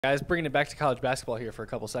Guys, bringing it back to college basketball here for a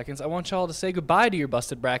couple seconds. I want y'all to say goodbye to your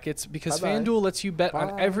busted brackets because FanDuel lets you bet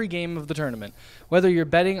on every game of the tournament. Whether you're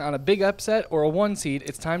betting on a big upset or a 1 seed,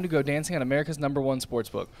 it's time to go dancing on America's #1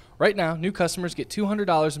 sportsbook. Right now, new customers get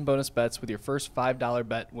 $200 in bonus bets with your first $5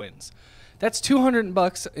 bet wins. That's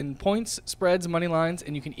 $200 in points, spreads, money lines,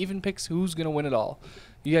 and you can even pick who's going to win it all.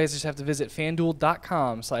 You guys just have to visit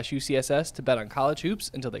FanDuel.com/UCSS to bet on college hoops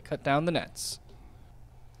until they cut down the nets.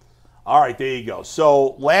 All right, there you go.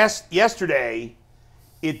 So yesterday,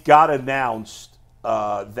 it got announced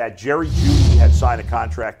that Jerry Jeudy had signed a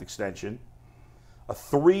contract extension, a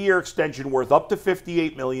 3-year extension worth up to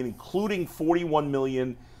 $58 million, including $41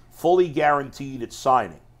 million fully guaranteed at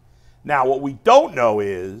signing. Now, what we don't know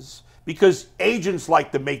is, because agents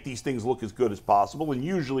like to make these things look as good as possible, and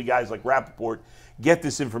usually guys like Rappaport get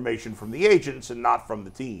this information from the agents and not from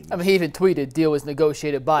the team. I mean, he even tweeted, deal was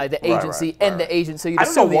negotiated by the agency and the agent, so you I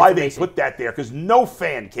don't know why they put that there, because no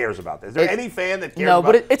fan cares about that. Is there any fan that cares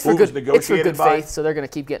about it's for good, it's for good faith, so they're going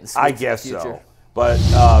to keep getting sweeps I guess in the future. So. But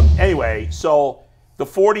anyway, so the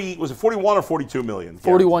 40, was it 41 or 42 million?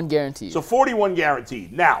 41 guaranteed. So 41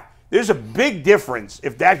 guaranteed. Now, there's a big difference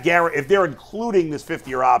if they're including this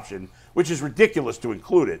 50-year option, which is ridiculous to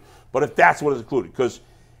include it, but if that's what is included, because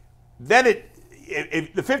then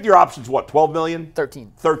if the 50-year option is what, 12 million?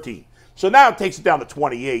 13. 13. So now it takes it down to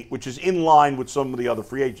 28, which is in line with some of the other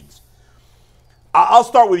free agents. I'll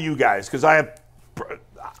start with you guys, because I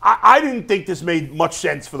didn't think this made much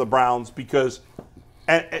sense for the Browns, because,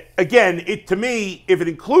 again, to me, if it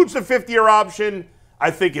includes the 50-year option,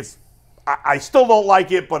 I think I still don't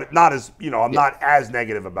like it, but not as, I'm not as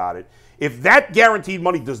negative about it. If that guaranteed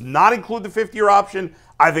money does not include the 50-year option,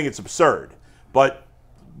 I think it's absurd. But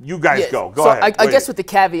you guys go ahead. I guess with the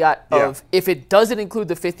caveat of if it doesn't include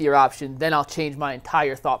the 50-year option, then I'll change my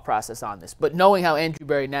entire thought process on this. But knowing how Andrew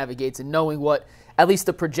Berry navigates and knowing what at least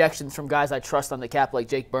the projections from guys I trust on the cap like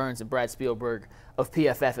Jake Burns and Brad Spielberg of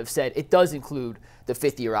PFF have said, it does include the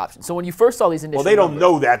 50-year option. So when you first saw these initial they don't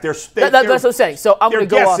know that. That's what I'm saying. So I'm going to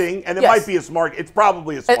go guessing, and it might be it's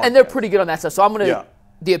probably a smart and they're pretty good on that stuff. So I'm going to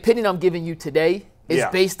the opinion I'm giving you today is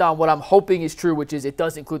based on what I'm hoping is true, which is it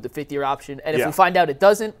does include the 50-year option. And if we find out it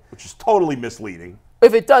doesn't, which is totally misleading.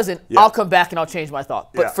 If it doesn't, I'll come back and I'll change my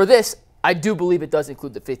thought. But for this, I do believe it does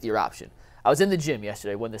include the 50-year option. I was in the gym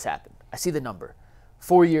yesterday when this happened. I see the number.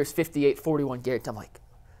 4 years, 58, 41 guaranteed. I'm like,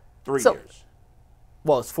 3 years.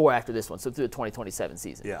 Well, it's 4 after this one, so through the 2027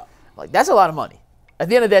 season. Yeah. Like, that's a lot of money. At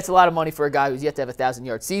the end of the day, it's a lot of money for a guy who's yet to have a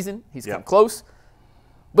 1,000-yard season. He's come close.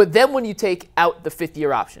 But then when you take out the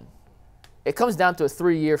 50-year option, it comes down to a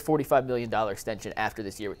 3-year, $45 million extension after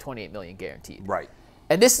this year with $28 million guaranteed. Right.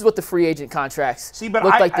 And this is what the free agent contracts look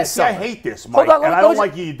like this summer. I hate this, Mike, and I don't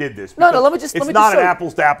like you did this. No, let me just it's not an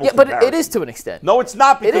apples-to-apples comparison. But it is to an extent. No, it's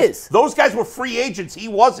not, because it is. Those guys were free agents. He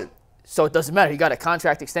wasn't. So it doesn't matter. He got a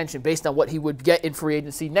contract extension based on what he would get in free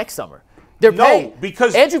agency next summer. They're paying.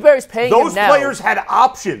 Because Andrew Berry's paying him now. Those players had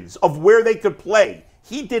options of where they could play.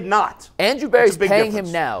 He did not. Andrew Berry's paying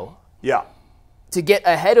him now to get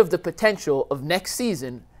ahead of the potential of next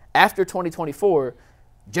season after 2024.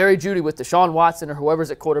 Jerry Jeudy with Deshaun Watson or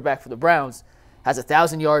whoever's at quarterback for the Browns has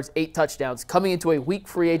 1,000 yards, 8 touchdowns, coming into a weak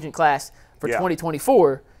free agent class for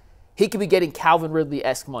 2024. He could be getting Calvin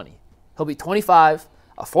Ridley-esque money. He'll be 25,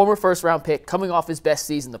 a former first-round pick, coming off his best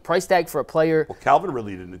season. The price tag for a player. Well, Calvin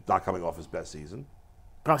Ridley not coming off his best season.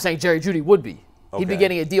 But I'm saying Jerry Jeudy would be. He'd be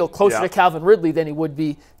getting a deal closer to Calvin Ridley than he would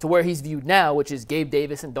be to where he's viewed now, which is Gabe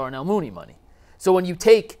Davis and Darnell Mooney money. So when you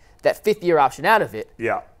take that 5th-year option out of it,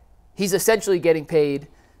 he's essentially getting paid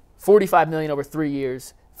 $45 million over 3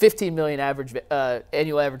 years, $15 million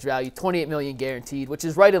annual average value, $28 million guaranteed, which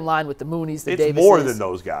is right in line with the Moonies, the Davises. It's more than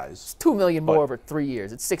those guys. It's $2 million more over 3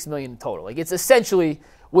 years. It's $6 million in total. Like, it's essentially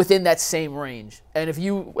within that same range. And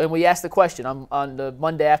we asked the question on the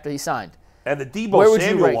Monday after he signed. And the Deebo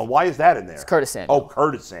Samuel one, why is that in there? It's Curtis Samuel. Oh,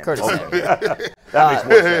 Curtis Samuel. Curtis Samuel. That makes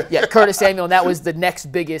more sense. Yeah, Curtis Samuel, and that was the next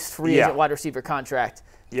biggest free agent wide receiver contract.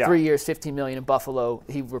 3 years, $15 million in Buffalo.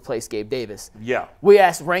 He replaced Gabe Davis. Yeah. We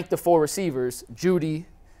asked, rank the 4 receivers, Jeudy,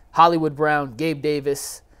 Hollywood Brown, Gabe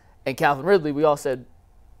Davis, and Calvin Ridley. We all said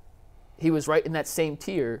he was right in that same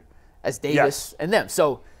tier as Davis and them.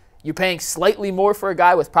 So you're paying slightly more for a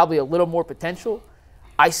guy with probably a little more potential.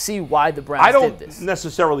 I see why the Browns did this. I don't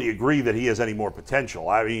necessarily agree that he has any more potential.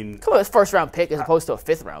 I mean, come on, it's a first-round pick as opposed to a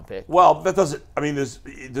 5th-round pick. Well, that doesn't. I mean,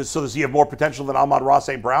 so does he have more potential than Amon-Ra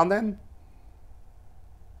St. Brown then?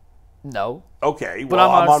 No. Okay.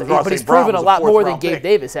 Well, but he's proven a lot more than Gabe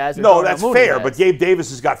Davis has. No, that's fair. But Gabe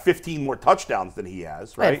Davis has got 15 more touchdowns than he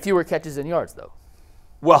has, right? And fewer catches and yards, though.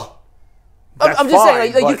 Well, I'm just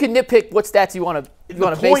saying, like, you can nitpick what stats you want to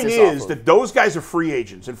The point is that those guys are free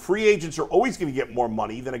agents, and free agents are always going to get more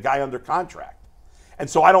money than a guy under contract. And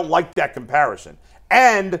so I don't like that comparison.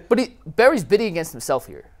 But Barry's bidding against himself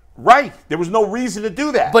here. Right. There was no reason to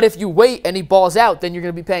do that. But if you wait and he balls out, then you're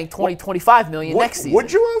going to be paying $25 million next season.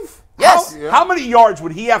 Would you have? Yes. How many yards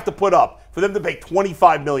would he have to put up for them to pay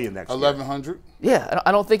 $25 million next year? 1,100. Yeah,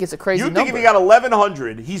 I don't think it's a crazy number. You think if he got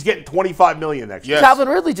 1,100, he's getting $25 million next year? Yes. Calvin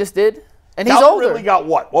Ridley just did, and he's Calvin older. Ridley got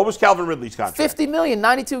what? What was Calvin Ridley's contract? $50 million,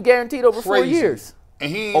 92 guaranteed over 4 years.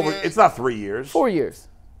 And it's not 3 years. 4 years.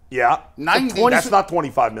 Yeah. 90. That's not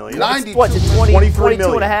 $25 million. 92. What's it, 22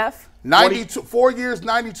 and a half? 92, 4 years,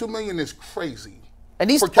 $92 million is crazy. And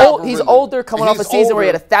he's older, coming off a season where he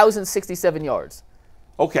had 1,067 yards.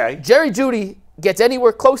 Okay. Jerry Jeudy gets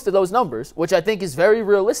anywhere close to those numbers, which I think is very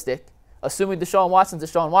realistic, assuming Deshaun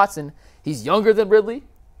Watson. He's younger than Ridley.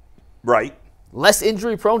 Right. Less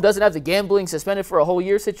injury prone, doesn't have the gambling suspended for a whole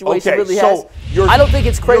year situation Ridley so has. I don't think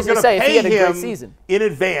it's crazy to say if he had a great season. In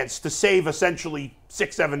advance to save essentially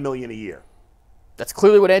 $6-7 million a year. That's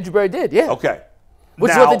clearly what Andrew Berry did, yeah. Okay.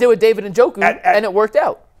 Which is what they did with David Njoku, and it worked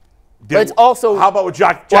out. But it's also, how about with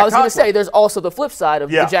Jack Conklin? I was going to say, there's also the flip side of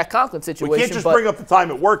the Jack Conklin situation. We can't just bring up the time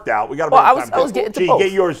it worked out. We got to bring up the time. I was getting to both.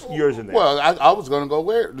 Get yours in there. Well, I was going to go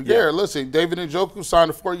there. Yeah. Listen, David Njoku signed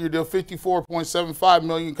a 4-year deal, $54.75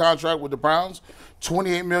 million contract with the Browns,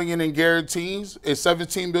 $28 million in guarantees, and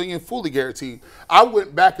 $17 million fully guaranteed. I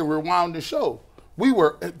went back and rewound the show. We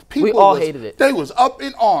all hated it. They was up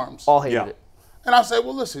in arms. All hated it. And I said,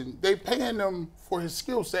 well, listen, they paying him for his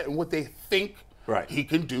skill set and what they think he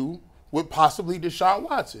can do with possibly Deshaun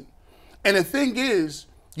Watson. And the thing is,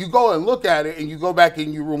 you go and look at it and you go back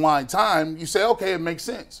and you rewind time, you say, okay, it makes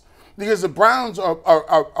sense. Because the Browns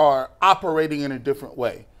are operating in a different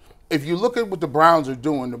way. If you look at what the Browns are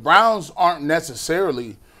doing, the Browns aren't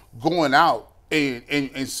necessarily going out and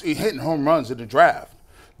hitting home runs in the draft.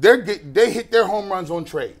 They hit their home runs on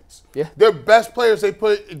trades. Yeah. Their best players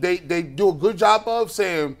they do a good job of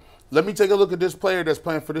saying, let me take a look at this player that's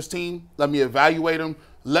playing for this team. Let me evaluate him.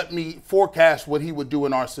 Let me forecast what he would do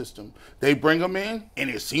in our system. They bring him in, and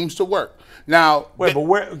it seems to work. Now, but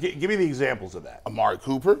give me the examples of that. Amari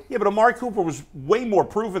Cooper. Yeah, but Amari Cooper was way more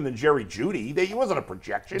proven than Jerry Jeudy. He wasn't a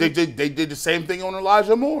projection. They did the same thing on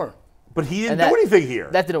Elijah Moore. But he didn't do anything here.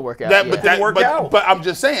 That didn't work out. But didn't work out. But I'm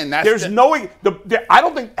just saying I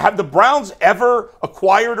don't think have the Browns ever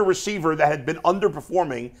acquired a receiver that had been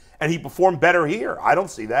underperforming and he performed better here. I don't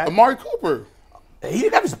see that. Amari Cooper. He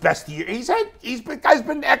didn't have his best year. Guy's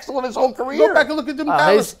been excellent his whole career. Go back and look at them.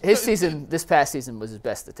 His season, this past season, was his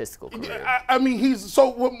best statistical career. I mean,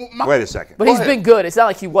 wait a second. But he's been good. It's not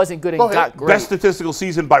like he wasn't good and got great. Best statistical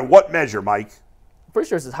season by what measure, Mike? I'm pretty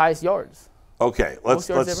sure it's his highest yards. Okay, let's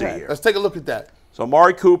see here. Let's take a look at that. So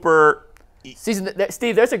Amari Cooper.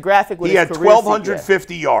 Steve, there's a graphic with he had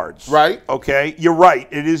 1,250 yards. Right. Okay, you're right.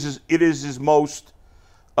 It is his most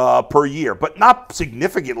per year, but not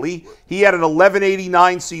significantly. He had an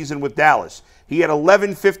 1189 season with Dallas. He had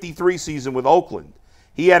 1153 season with Oakland.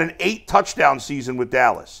 He had an 8 touchdown season with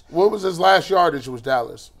Dallas. What was his last yardage with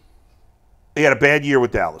Dallas? He had a bad year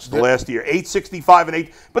with Dallas the last year, 865 and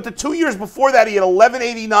 8. But the 2 years before that, he had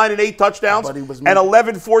 1189 and 8 touchdowns and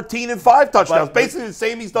 1114 and 5 touchdowns. Basically the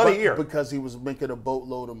same he's done here. Because he was making a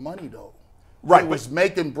boatload of money, though. Right. He was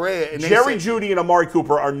making bread. And Jerry Jeudy and Amari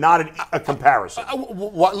Cooper are not a comparison.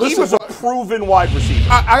 Listen, he was a proven wide receiver.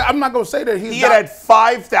 I'm not going to say that he had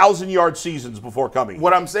 5,000-yard seasons before coming.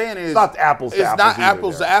 What I'm saying is it's not apples to apples. It's not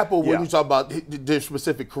apples to apples when you talk about their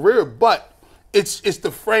specific career, but it's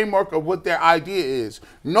the framework of what their idea is.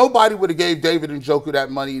 Nobody would have gave David Njoku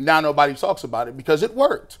that money. Now nobody talks about it because it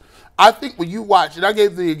worked. I think when you watch, and I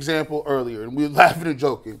gave the example earlier, and we were laughing and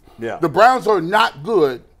joking. Yeah. The Browns are not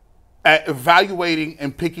good at evaluating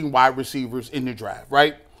and picking wide receivers in the draft,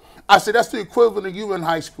 right? I said that's the equivalent of you in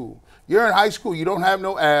high school. You're in high school, you don't have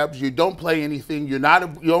no abs, you don't play anything, you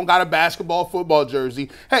don't got a basketball, football jersey.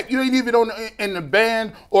 Heck, you ain't even in the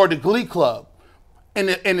band or the glee club. And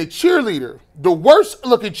the cheerleader, the worst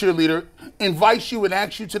looking cheerleader, invites you and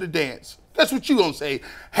asks you to the dance. That's what you gonna say.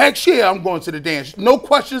 Heck yeah, I'm going to the dance. No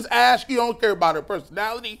questions asked. You don't care about her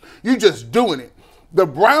personality. You just doing it. The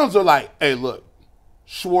Browns are like, hey, look,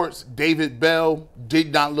 Schwartz, David Bell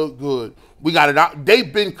did not look good. We got it out.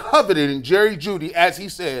 They've been coveted in Jerry Jeudy, as he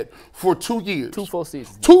said, for 2 years. 2 full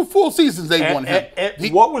seasons. 2 full seasons they won him.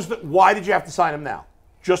 Why did you have to sign him now?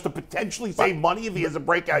 Just to potentially save money if he has a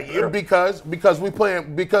breakout year? Because we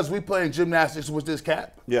playing gymnastics with this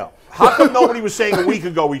cap. Yeah. How come nobody was saying a week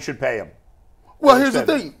ago we should pay him? Well, here's the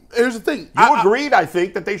thing. You agreed, I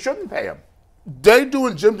think, that they shouldn't pay him. They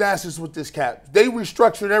doing gymnastics with this cap. They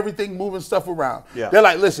restructured everything, moving stuff around. Yeah. They're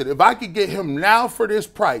like, listen, if I could get him now for this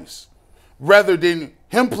price, rather than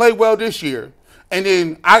him play well this year, and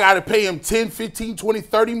then I got to pay him 10, 15, 20,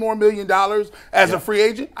 30 more $million as a free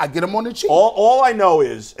agent, I get him on the cheap. All I know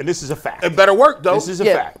is, and this is a fact. It better work, though. This is a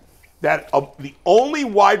fact. That the only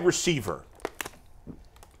wide receiver,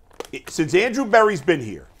 since Andrew Berry's been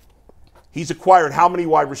here, he's acquired how many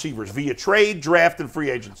wide receivers via trade, draft, and free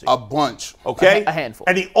agency? A bunch. Okay? A handful.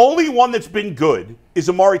 And the only one that's been good is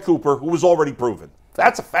Amari Cooper, who was already proven.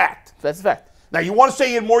 That's a fact. That's a fact. Now, you want to say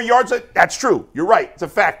he had more yards? That's true. You're right. It's a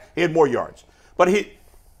fact. He had more yards. But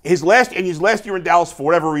his last year in Dallas, for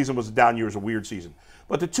whatever reason, was a down year. It was a weird season.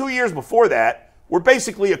 But the 2 years before that were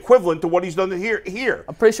basically equivalent to what he's done here.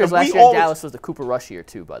 I'm pretty sure his last year in Dallas was the Cooper Rush year,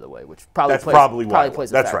 too, by the way, which probably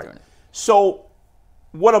plays a factor in it. So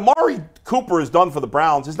what Amari Cooper has done for the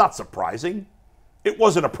Browns is not surprising. It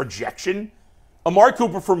wasn't a projection. Amari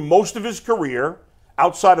Cooper, for most of his career,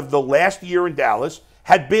 outside of the last year in Dallas,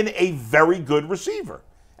 had been a very good receiver.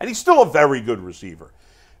 And he's still a very good receiver.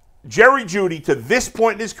 Jerry Jeudy, to this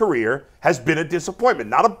point in his career, has been a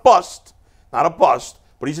disappointment. Not a bust,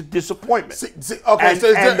 but he's a disappointment. Okay,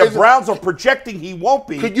 and the Browns are projecting he won't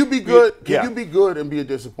be. Could you be good? Can you be good and be a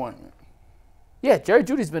disappointment? Yeah, Jerry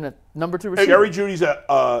Jeudy's been a number 2 receiver. Jerry Jeudy's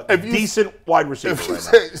a decent wide receiver right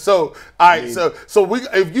now. So, all right,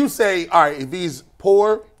 if you say, all right, if he's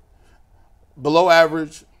poor, below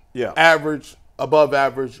average, average, above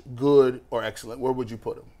average, good, or excellent, where would you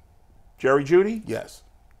put him? Jerry Jeudy? Yes.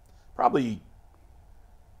 Probably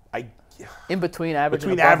in between average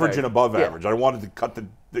and above average. I wanted to cut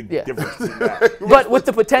the difference between that. But with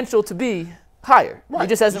the potential to be higher. Right. He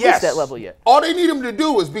just hasn't reached that level yet. All they need him to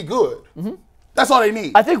do is be good. Mm-hmm. That's all they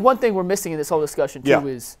need. I think one thing we're missing in this whole discussion, too,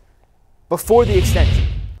 is before the extension,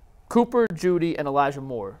 Cooper, Jeudy, and Elijah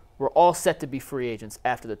Moore were all set to be free agents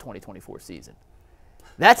after the 2024 season.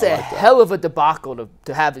 That's a hell of a debacle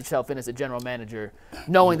to have yourself in as a general manager,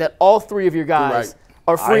 knowing that all 3 of your guys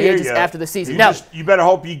are free agents after the season. You better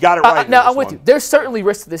hope you got it right. Now, I'm with you. There's certainly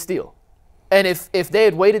risk to this deal. And if they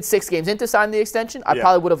had waited 6 games in to sign the extension, I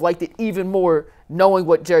probably would have liked it even more knowing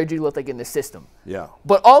what Jerry Jeudy looked like in this system. Yeah.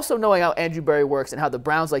 But also knowing how Andrew Berry works and how the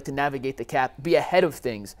Browns like to navigate the cap, be ahead of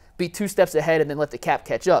things, be 2 steps ahead and then let the cap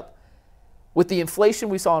catch up. With the inflation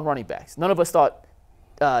we saw in running backs, none of us thought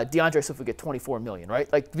DeAndre Swift would get $24 million,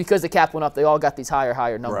 right? Like, because the cap went up, they all got these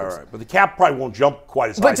higher numbers. Right. But the cap probably won't jump quite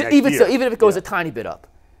as high next even year. So, even if it goes a tiny bit up.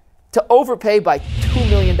 To overpay by $2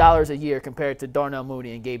 million a year compared to Darnell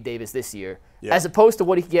Mooney and Gabe Davis this year, as opposed to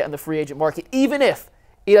what he could get in the free agent market, even if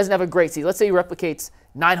he doesn't have a great season. Let's say he replicates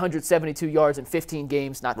 972 yards in 15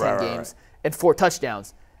 games, not 10 games, and 4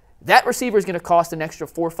 touchdowns. That receiver is going to cost an extra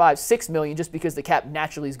 $4, $5, $6 million just because the cap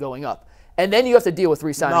naturally is going up. And then you have to deal with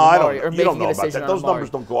re-signing Amari or making a decision on Those Amari, numbers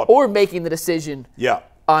don't go up. or making the decision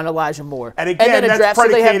on Elijah Moore. And again, that's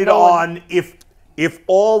predicated on if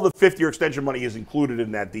all the 5th-year extension money is included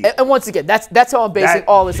in that deal. And once again, that's how I'm basing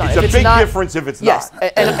all this on. It's a big difference if it's not.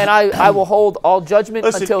 Yes, and I will hold all judgment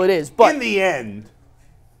until it is. But in the end,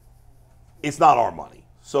 it's not our money.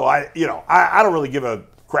 So I don't really give a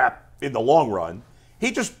crap in the long run.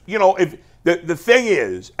 He just, if the thing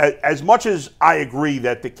is, as much as I agree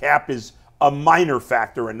that the cap is a minor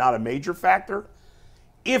factor and not a major factor,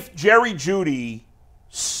 if Jerry Jeudy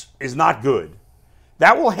is not good,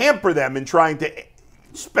 that will hamper them in trying to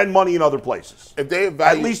spend money in other places. If they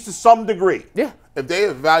at least to some degree. Yeah. If they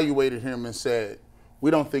evaluated him and said, we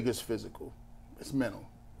don't think it's physical, it's mental,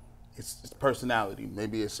 it's personality,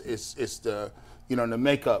 maybe it's the the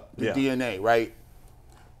makeup, the DNA, right?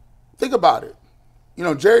 Think about it.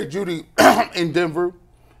 Jerry Jeudy in Denver,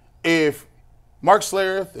 if Mark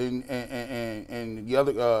Schlereth and the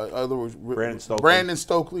other Brandon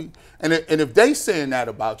Stokely, and if they saying that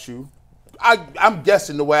about you, I'm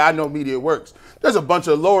guessing the way I know media works. There's a bunch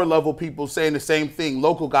of lower level people saying the same thing,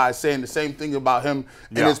 local guys saying the same thing about him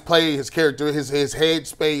and his play, his character, his head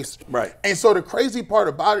space. Right. And so the crazy part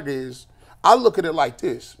about it is, I look at it like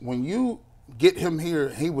this. When you get him here,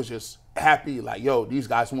 he was just happy, like, yo, these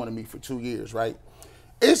guys wanted me for 2 years, right?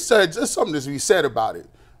 It's something to be said about it.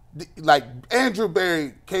 Like, Andrew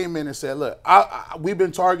Berry came in and said, look, we've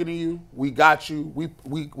been targeting you. We got you.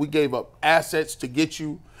 We gave up assets to get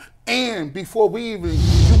you. And before you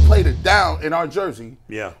played it down in our jersey,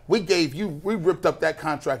 we ripped up that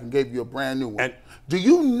contract and gave you a brand new one. And do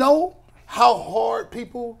you know how hard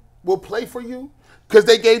people will play for you? Because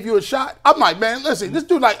they gave you a shot. I'm like, man, listen, this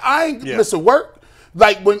dude, like, I ain't missing work.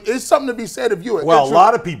 Like, when it's something to be said if you. Well, a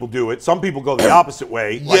lot of people do it. Some people go the opposite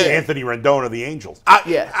way, like Anthony Rendon of the Angels. But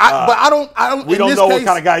I don't. We don't know what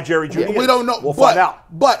kind of guy Jerry Jeudy is. We don't know. We'll find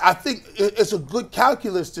out. But I think it's a good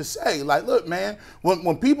calculus to say, like, look, man,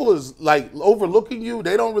 when people is like overlooking you,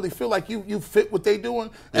 they don't really feel like you fit what they doing,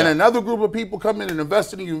 and another group of people come in and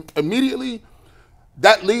invest in you immediately.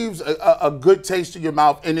 That leaves a good taste in your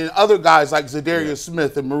mouth. And then other guys like Zadarius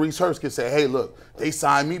Smith and Maurice Hurst can say, hey, look, they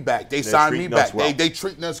signed me back. They signed me back. Well. They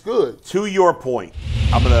treating us good. To your point,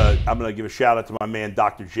 I'm gonna give a shout out to my man,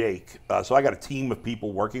 Dr. Jake. So I got a team of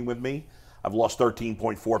people working with me. I've lost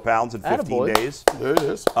 13.4 pounds in 15 days. There it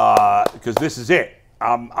is. Because this is it.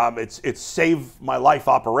 It's save my life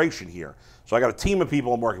operation here. So I got a team of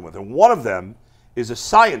people I'm working with. And one of them is a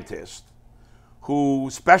scientist who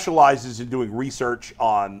specializes in doing research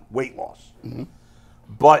on weight loss. Mm-hmm.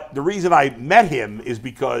 But the reason I met him is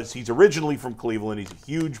because he's originally from Cleveland. He's a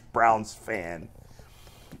huge Browns fan.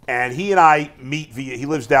 And he and I meet he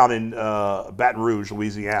lives down in Baton Rouge,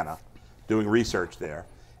 Louisiana, doing research there.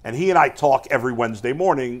 And he and I talk every Wednesday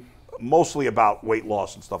morning, mostly about weight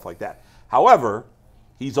loss and stuff like that. However,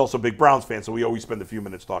 he's also a big Browns fan, so we always spend a few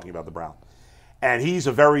minutes talking about the Browns. And he's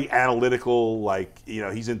a very analytical,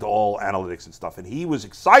 he's into all analytics and stuff. And he was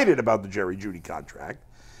excited about the Jerry Jeudy contract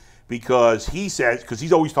because he's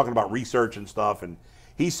always talking about research and stuff. And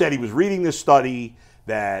he said he was reading this study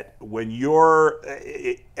that when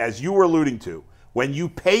as you were alluding to, when you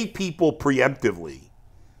pay people preemptively,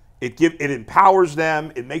 it empowers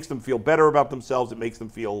them, it makes them feel better about themselves, it makes them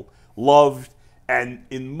feel loved. And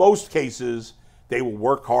in most cases, they will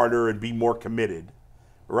work harder and be more committed.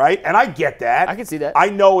 Right? And I get that. I can see that. I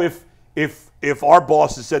know if our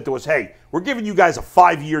boss has said to us, hey, we're giving you guys a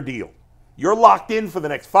 5-year deal. You're locked in for the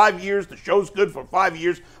next 5 years. The show's good for 5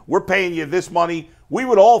 years. We're paying you this money. We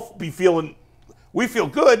would all be we feel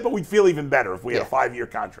good, but we'd feel even better if we had a 5-year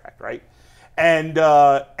contract, right?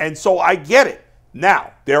 And so I get it.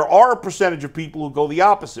 Now, there are a percentage of people who go the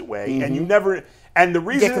opposite way, and and the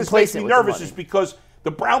reason this makes me nervous is because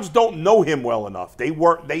the Browns don't know him well enough. They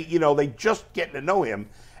just getting to know him.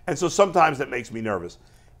 And so sometimes that makes me nervous.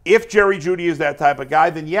 If Jerry Jeudy is that type of guy,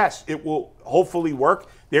 then yes, it will hopefully work.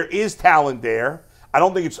 There is talent there.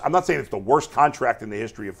 I'm not saying it's the worst contract in the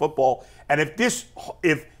history of football. And if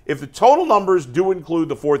the total numbers do include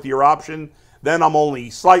the 4th-year option, then I'm only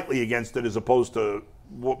slightly against it as opposed to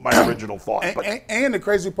what my original thought. And the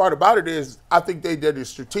crazy part about it is I think they did it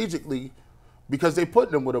strategically because they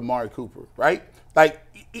put him with Amari Cooper, right? Like,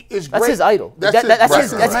 it's great. That's his idol.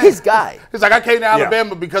 That's his guy. It's like I came to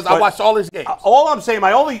Alabama because I watched all his games. All I'm saying,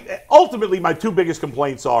 ultimately, my 2 biggest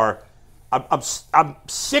complaints are I'm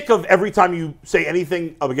sick of every time you say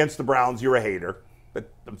anything against the Browns, you're a hater.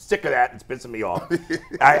 But I'm sick of that. It's pissing me off.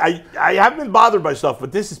 I haven't been bothered by stuff,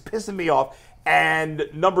 but this is pissing me off. And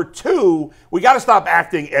number 2, we got to stop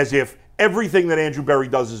acting as if everything that Andrew Berry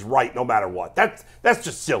does is right no matter what. That's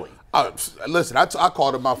just silly. Listen, I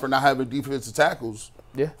called him out for not having defensive tackles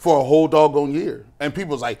for a whole doggone year. And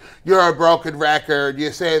people's like, you're a broken record.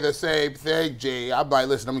 You say the same thing, G. I'm like,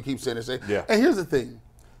 listen, I'm going to keep saying the same. Yeah. And here's the thing.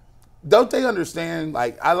 Don't they understand,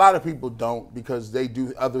 like, a lot of people don't because they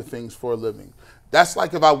do other things for a living. That's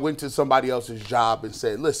like if I went to somebody else's job and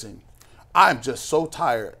said, listen, I'm just so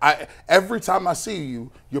tired. Every time I see you,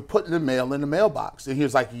 you're putting the mail in the mailbox. And he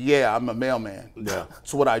was like, yeah, I'm a mailman. Yeah.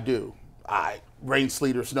 That's what I do. Rain,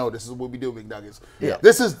 sleet, or snow. This is what we do, McNuggets. Yeah.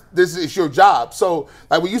 This is your job. So,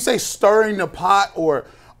 like, when you say stirring the pot, or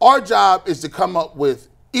our job is to come up with,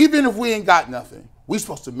 even if we ain't got nothing, we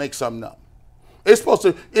supposed to make something up. It's supposed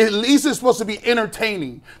to be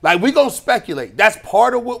entertaining. Like, we gonna speculate. That's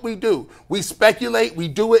part of what we do. We speculate, we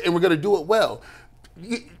do it, and we're gonna do it well.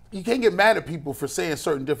 You can't get mad at people for saying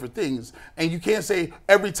certain different things, and you can't say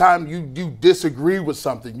every time you disagree with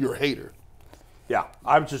something, you're a hater. Yeah,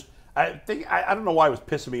 I don't know why it was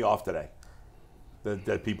pissing me off today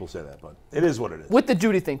that people say that, but it is what it is. With the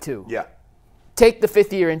Jeudy thing, too. Yeah. Take the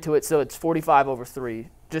 5th year into it, so it's 45 over 3,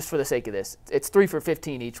 just for the sake of this. It's 3 for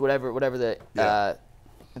 15 each, whatever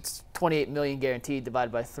it's $28 million guaranteed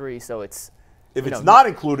divided by 3, so it's... If it's not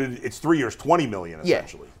included, it's 3 years, $20 million,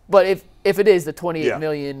 essentially. Yeah. But if it is the $28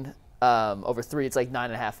 million over 3, it's like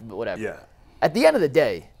 9.5, whatever. Yeah. At the end of the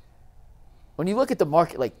day, when you look at the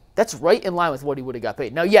market, like, that's right in line with what he would have got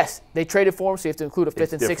paid. Now, yes, they traded for him, so you have to include a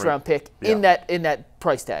 5th and 6th round pick in that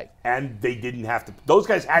price tag. And they didn't have to. Those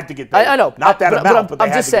guys had to get paid. I know. Not that amount, but they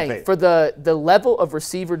had I'm just to get saying, paid. for the level of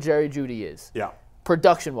receiver Jerry Jeudy is,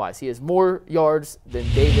 production-wise, he has more yards than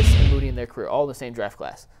Davis and Mooney in their career, all in the same draft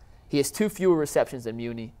class. He has 2 fewer receptions than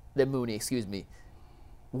Mooney,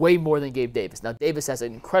 way more than Gabe Davis. Now, Davis has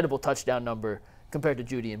an incredible touchdown number compared to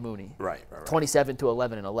Jeudy and Mooney. Right. 27 to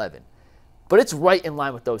 11 and 11. But it's right in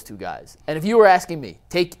line with those two guys. And if you were asking me,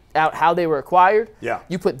 take out how they were acquired,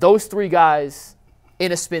 you put those three guys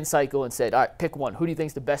in a spin cycle and said, all right, pick one. Who do you think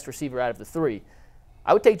is the best receiver out of the three?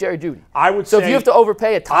 I would take Jerry Jeudy. So if you have to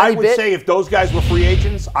overpay a tiny bit. I would say if those guys were free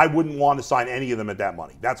agents, I wouldn't want to sign any of them at that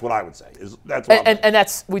money. That's what I would say. And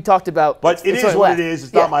that's, we talked about. But it is what it is.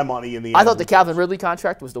 It's not my money in the end. I thought the Calvin Ridley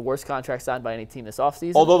contract was the worst contract signed by any team this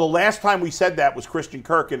offseason. Although the last time we said that was Christian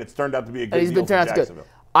Kirk, and it's turned out to be a good deal for Jacksonville.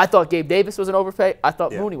 I thought Gabe Davis was an overpay. I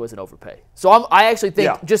thought Mooney was an overpay. So I actually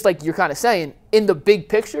think, just like you're kind of saying, in the big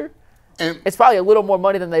picture, it's probably a little more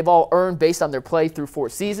money than they've all earned based on their play through 4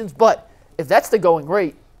 seasons. But if that's the going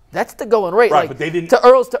rate, that's the going rate. Right, like, but they didn't. To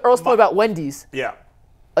Earl's point about Wendy's. Yeah.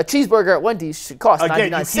 A cheeseburger at Wendy's should cost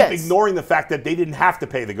 99 cents. Again, you keep ignoring the fact that they didn't have to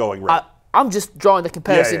pay the going rate. I'm just drawing the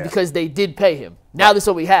comparison because they did pay him. Now this is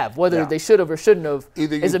what we have. Whether they should have or shouldn't have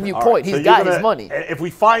is a moot point. He's got his money. If we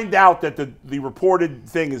find out that the reported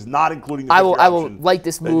thing is not including the I will like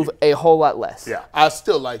this move a whole lot less. Yeah. I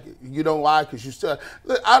still like it. You know why? Because you still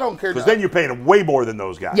 – I don't care. Because then you're paying them way more than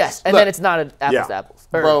those guys. Yes, and then it's not an apples to apples.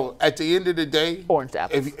 Bro, at the end of the day – orange to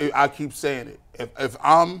apples. If I keep saying it. If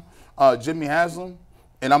I'm Jimmy Haslam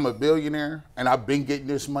and I'm a billionaire and I've been getting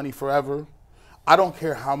this money forever – I don't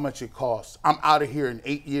care how much it costs. I'm out of here in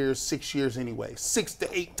 8 years, 6 years anyway. 6 to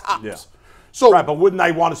 8 tops. Yeah. So, right, but wouldn't I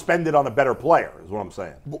want to spend it on a better player is what I'm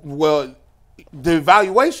saying. Well, the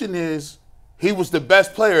evaluation is he was the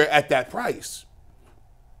best player at that price.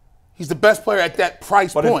 He's the best player at that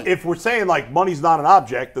price point. But if we're saying, like, money's not an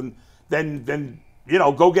object, then you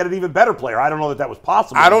know, go get an even better player. I don't know that was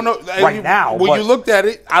possible. I don't know. Right now. When you looked at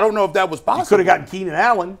it, I don't know if that was possible. You could have gotten Keenan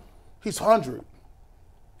Allen. He's 100.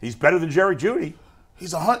 He's better than Jerry Jeudy.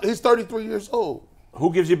 He's 33 years old.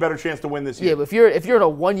 Who gives you a better chance to win this year? Yeah, but if you're in a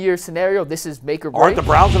 1-year scenario, this is make or break. Aren't the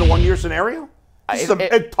Browns in a 1-year scenario? This is an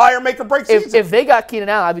entire make or break season. If they got Keenan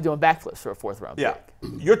Allen, I'd be doing backflips for a 4th round pick.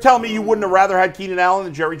 You're telling me you wouldn't have rather had Keenan Allen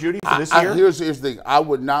than Jerry Jeudy for this year? Here's the thing. I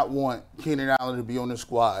would not want Keenan Allen to be on the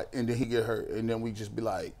squad and then he get hurt and then we just be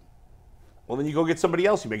like, well, then you go get somebody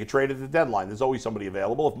else. You make a trade at the deadline. There's always somebody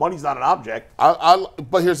available. If money's not an object.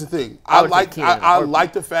 But here's the thing. I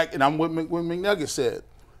like the fact, and I'm what McNugget said.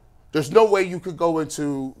 There's no way you could go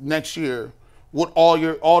into next year with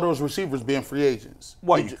all those receivers being free agents.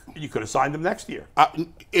 Well, you could have signed them next year.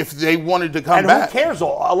 If they wanted to come back. And who cares?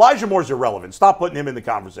 Elijah Moore's irrelevant. Stop putting him in the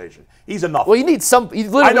conversation. He's a nothing. Well, you need some. You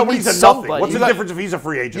literally I know need he's a somebody. nothing. What's the difference if he's a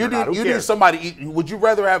free agent or not? Who you cares? Need somebody. Would you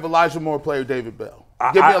rather have Elijah Moore play or David Bell?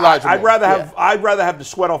 Give me Elijah Moore. I'd rather have the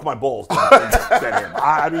sweat off my balls than him.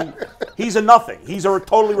 I mean, he's a nothing. He's a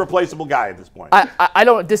totally replaceable guy at this point. I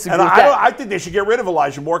don't disagree with that. I think they should get rid of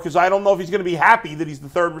Elijah Moore because I don't know if he's going to be happy that he's the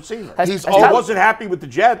 3rd receiver. He wasn't happy with the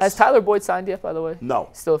Jets. Has Tyler Boyd signed yet, by the way? No.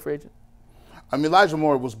 Still a free agent? I mean, Elijah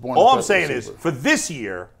Moore was born. All I'm saying is, for this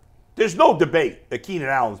year, there's no debate that Keenan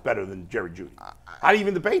Allen's better than Jerry Jeudy. I didn't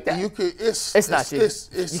even debate that. It's not you.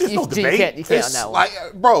 There's no debate. You can't on that one.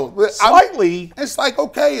 Like, bro, slightly. It's like,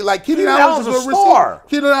 okay, like Keenan Allen's a good receiver.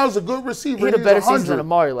 Keenan Allen's a good receiver. He had a better season than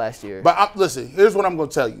Amari last year. But listen, here's what I'm going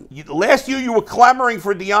to tell you. Last year, you were clamoring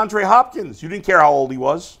for DeAndre Hopkins. You didn't care how old he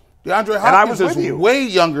was. DeAndre Hopkins is way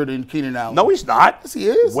younger than Keenan Allen. No, he's not. Yes, he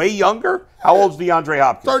is. Way younger? How old's DeAndre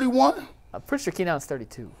Hopkins? 31. I'm pretty sure Keenan Allen's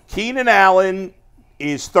 32. Keenan Allen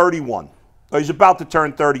is 31. He's about to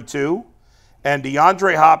turn 32. And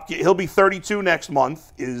DeAndre Hopkins, he'll be 32 next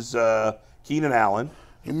month, is Keenan Allen.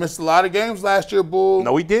 He missed a lot of games last year, Bull.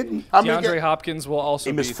 No, he didn't. DeAndre Hopkins will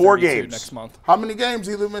also be 4 games next month. How many games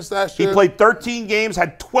he missed last year? He played 13 games,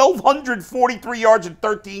 had 1,243 yards in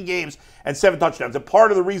 13 games, and 7 touchdowns. And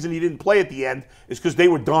part of the reason he didn't play at the end is because they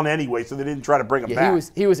were done anyway, so they didn't try to bring him back.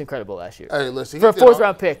 He was incredible last year. Hey, listen, for a 4th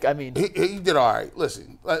round pick, I mean. He did all right.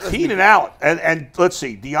 Listen. Keenan Allen. And let's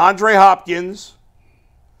see. DeAndre Hopkins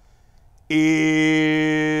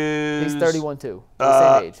is... He's 31 too.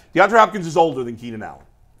 Same age. DeAndre Hopkins is older than Keenan Allen.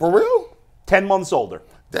 For real? 10 months older.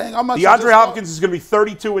 Dang, I'm not DeAndre Hopkins is going to be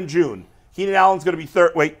 32 in June. Keenan Allen's going to be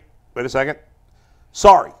 30. Wait a second.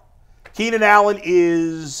 Sorry. Keenan Allen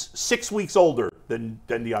is 6 weeks older than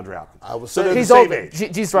DeAndre Hopkins. I was saying he's the same older.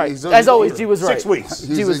 age. G's right. As always, G was right. 6 weeks.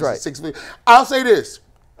 G was right. 6 weeks. I'll say this.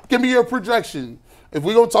 Give me your projection. If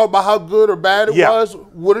we're going to talk about how good or bad it was,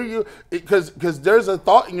 what are you – because there's a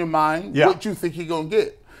thought in your mind what you think he's going to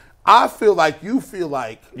get. I feel like you feel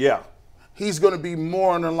like he's going to be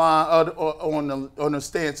more on the line on the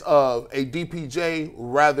stance of a DPJ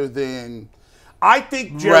rather than an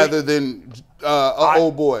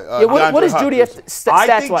old boy. What does Jeudy have to,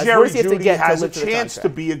 stats-wise? Jerry What does he have to Jeudy get has to a live to the chance to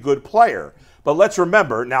contract? be a good player. But let's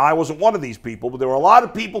remember, now I wasn't one of these people, but there were a lot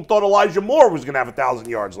of people thought Elijah Moore was going to have 1,000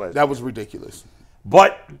 yards last year. That was ridiculous.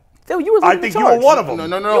 But Phil, you were leading I think the you charge. were one of them.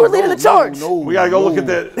 No. You were leading the charge. No, we got to go look at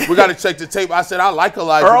the. We got to check the tape. I said I like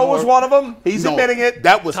Elijah Earl Moore. was one of them. He's admitting it.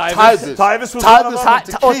 That was Tyvis. Tyvis. Tyvis was one of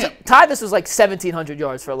them. Tyvis was like 1,700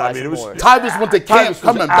 yards for Elijah Moore. Tyvis went to camp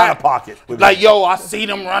coming back out of pocket. Like, yo, I see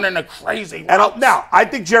them running a crazy route. And now, I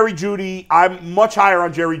think Jerry Jeudy, I'm much higher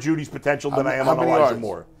on Jerry Judy's potential than I am on Elijah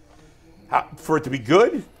Moore. For it to be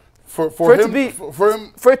good? For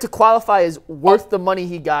him For it to qualify as worth the money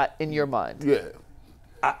he got in your mind. Yeah.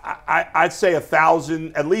 I'd say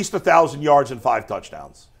 1,000, at least 1,000 yards and 5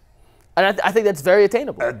 touchdowns. And I think that's very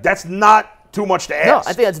attainable. That's not too much to ask. No,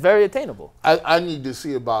 I think that's very attainable. I need to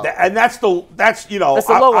see about and that's the low end of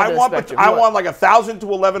the spectrum. I want like 1,000 to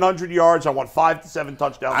 1,100 yards. I want 5 to 7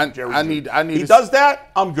 touchdowns from Jerry Jeudy. I need he does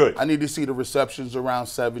that, I'm good. I need to see the receptions around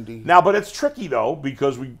 70. Now, but it's tricky though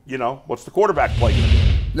because what's the quarterback play going to be?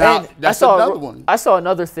 Now, that's another one. I saw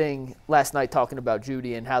another thing last night talking about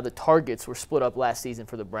Jeudy and how the targets were split up last season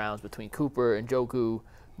for the Browns between Cooper and Njoku,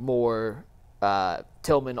 Moore,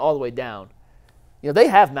 Tillman, all the way down. They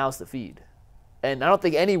have mouths to feed. And I don't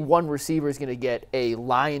think any one receiver is going to get a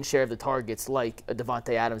lion's share of the targets like a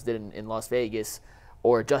Devontae Adams did in Las Vegas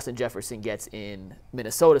or Justin Jefferson gets in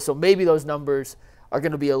Minnesota. So maybe those numbers are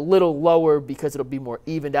going to be a little lower because it'll be more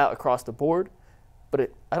evened out across the board. But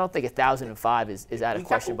I don't think 1,005 is out of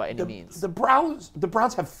question by any means. The Browns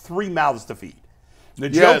have 3 mouths to feed.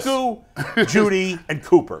 Njoku, Jeudy, and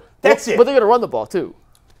Cooper. That's it. But they're going to run the ball too.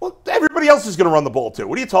 Well, everybody else is going to run the ball too.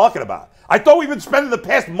 What are you talking about? I thought we've been spending the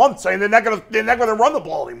past month saying they're not going to run the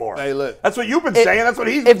ball anymore. Hey, look. That's what you've been saying. That's what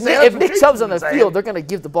he's been saying. If Nick Chubb's on the field, they're going to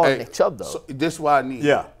give the ball to Nick Chubb, though. So this is what I need.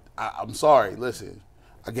 Yeah. I'm sorry. Listen,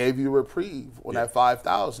 I gave you a reprieve on that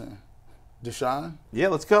 5,000. Deshaun? Yeah,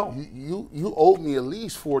 let's go. You owed me at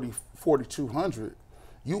least 4,200.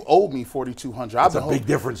 You owed me 4,200. That's a big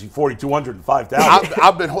difference in 4,200 and 5,000.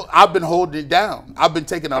 I've been holding it down. I've been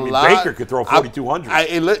taking a lot. Baker could throw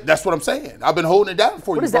 4,200. That's what I'm saying. I've been holding it down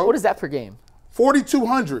for you. What is that per game?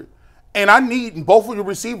 4,200. And I need both of your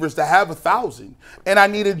receivers to have 1,000. And I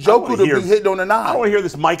need Njoku to be hitting on the 9. I don't want to hear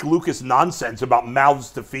this Mike Lucas nonsense about mouths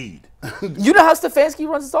to feed. You know how Stefanski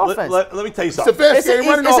runs his offense. Let me tell you something. Stefanski ain't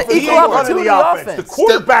running offense. He ain't running the offense. The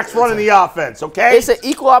quarterback's running the offense, okay? It's an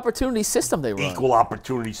equal opportunity system they run. Equal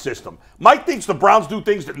opportunity system. Mike thinks the Browns do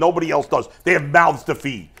things that nobody else does. They have mouths to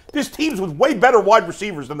feed. There's teams with way better wide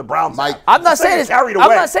receivers than the Browns have. I'm not saying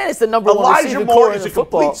it's the number one receiving core in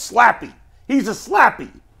football. Elijah Moore is a complete slappy. He's a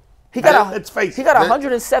slappy. He got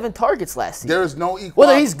 107 targets last season. There's no equal.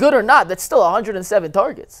 Whether he's good or not, that's still 107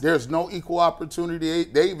 targets. There's no equal opportunity.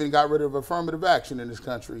 They even got rid of affirmative action in this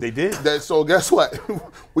country. They did. So guess what?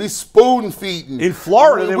 We spoon feeding. In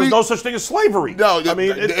Florida, there was no such thing as slavery. No, I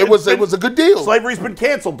mean it was a good deal. Slavery's been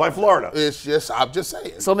canceled by Florida. I'm just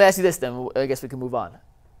saying. So let me ask you this then. I guess we can move on.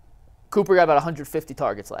 Cooper got about 150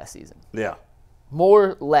 targets last season. Yeah.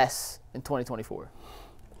 More, less in 2024.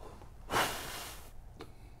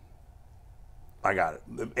 I got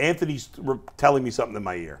it. Anthony's telling me something in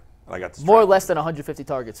my ear. I got this. More or less than 150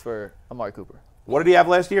 targets for Amari Cooper. What did he have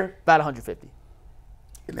last year? About 150.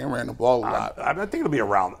 And they ran the ball a lot. I think it'll be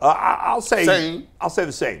around. I'll say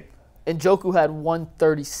the same. And Njoku had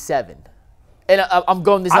 137. And I'm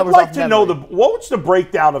going these I'd numbers like off to memory. know what's the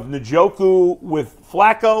breakdown of Njoku with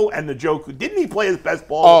Flacco and Njoku. Didn't he play his best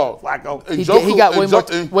ball with Flacco? He got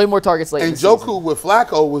way more targets late. And Njoku with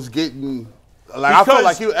Flacco was getting. I felt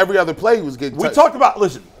like every other play he was getting. We talked about.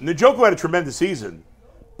 Listen, Njoku had a tremendous season,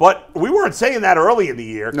 but we weren't saying that early in the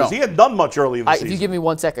year because he hadn't done much early in the season. If you give me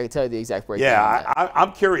 1 sec, I can tell you the exact breakdown. Yeah,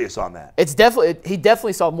 I'm curious on that. He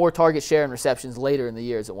definitely saw more target share and receptions later in the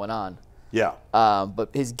year as it went on. Yeah.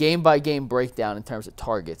 But his game by game breakdown in terms of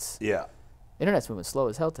targets. Yeah. Internet's moving slow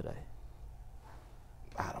as hell today.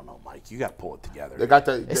 I don't know, Mike. You got to pull it together.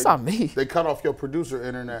 It's not me. They cut off your producer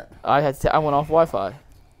internet. I went off Wi-Fi.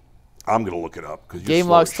 I'm going to look it up. Game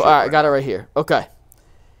logs. All right, I got it right here. Okay.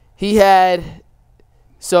 He had,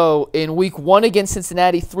 in week 1 against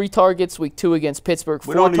Cincinnati, 3 targets. Week 2 against Pittsburgh,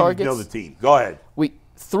 4 targets. We don't need to know the team. Go ahead. Week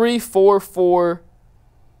 3, 4, 4.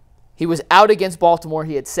 He was out against Baltimore.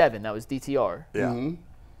 He had 7. That was DTR. Yeah. Mm-hmm.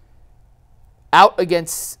 Out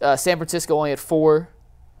against San Francisco, only had 4.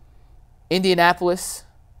 Indianapolis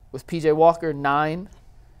with P.J. Walker, 9.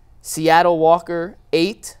 Seattle Walker,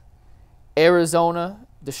 8. Arizona,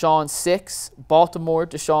 Deshaun, 6. Baltimore,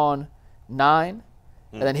 Deshaun, 9.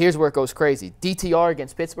 And then here's where it goes crazy. DTR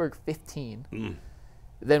against Pittsburgh, 15.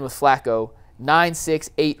 Then with Flacco, 9, 6,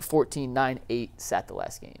 8, 14, 9, 8, sat the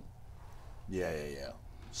last game. Yeah.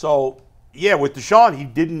 So, with Deshaun, he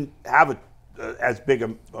didn't have as big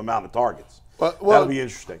an amount of targets. Well, that'll be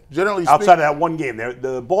interesting. Generally outside of that one game,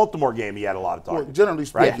 the Baltimore game, he had a lot of targets. Well, generally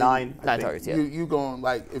speaking, right? Nine targets. Yeah. You going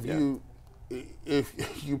like if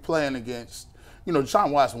you playing against,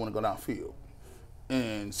 Deshaun Watson want to go downfield,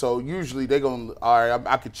 and so usually they going, all right,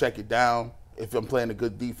 I could check it down if I'm playing a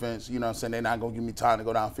good defense. You know what I'm saying? They're not going to give me time to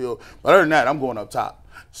go downfield. But other than that, I'm going up top.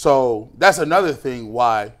 So that's another thing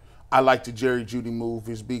why I like the Jerry Jeudy move,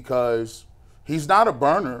 is because he's not a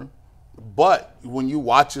burner, but when you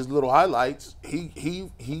watch his little highlights, he's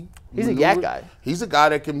a yak guy. He's a guy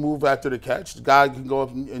that can move after the catch. The guy can go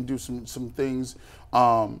up and do some things.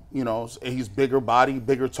 He's bigger body,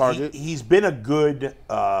 bigger target. He's been a good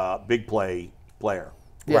big play player.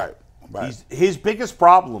 Yeah. Right. His biggest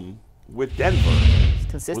problem with Denver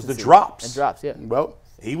was the drops. And drops, yeah. Well,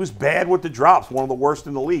 he was bad with the drops, one of the worst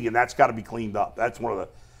in the league, and that's got to be cleaned up. That's one of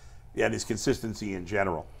and his consistency in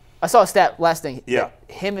general. I saw a stat, last thing. Yeah.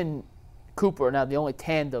 Him and Cooper are now the only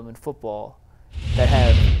tandem in football that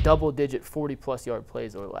have double-digit 40-plus yard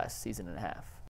plays over the last season and a half.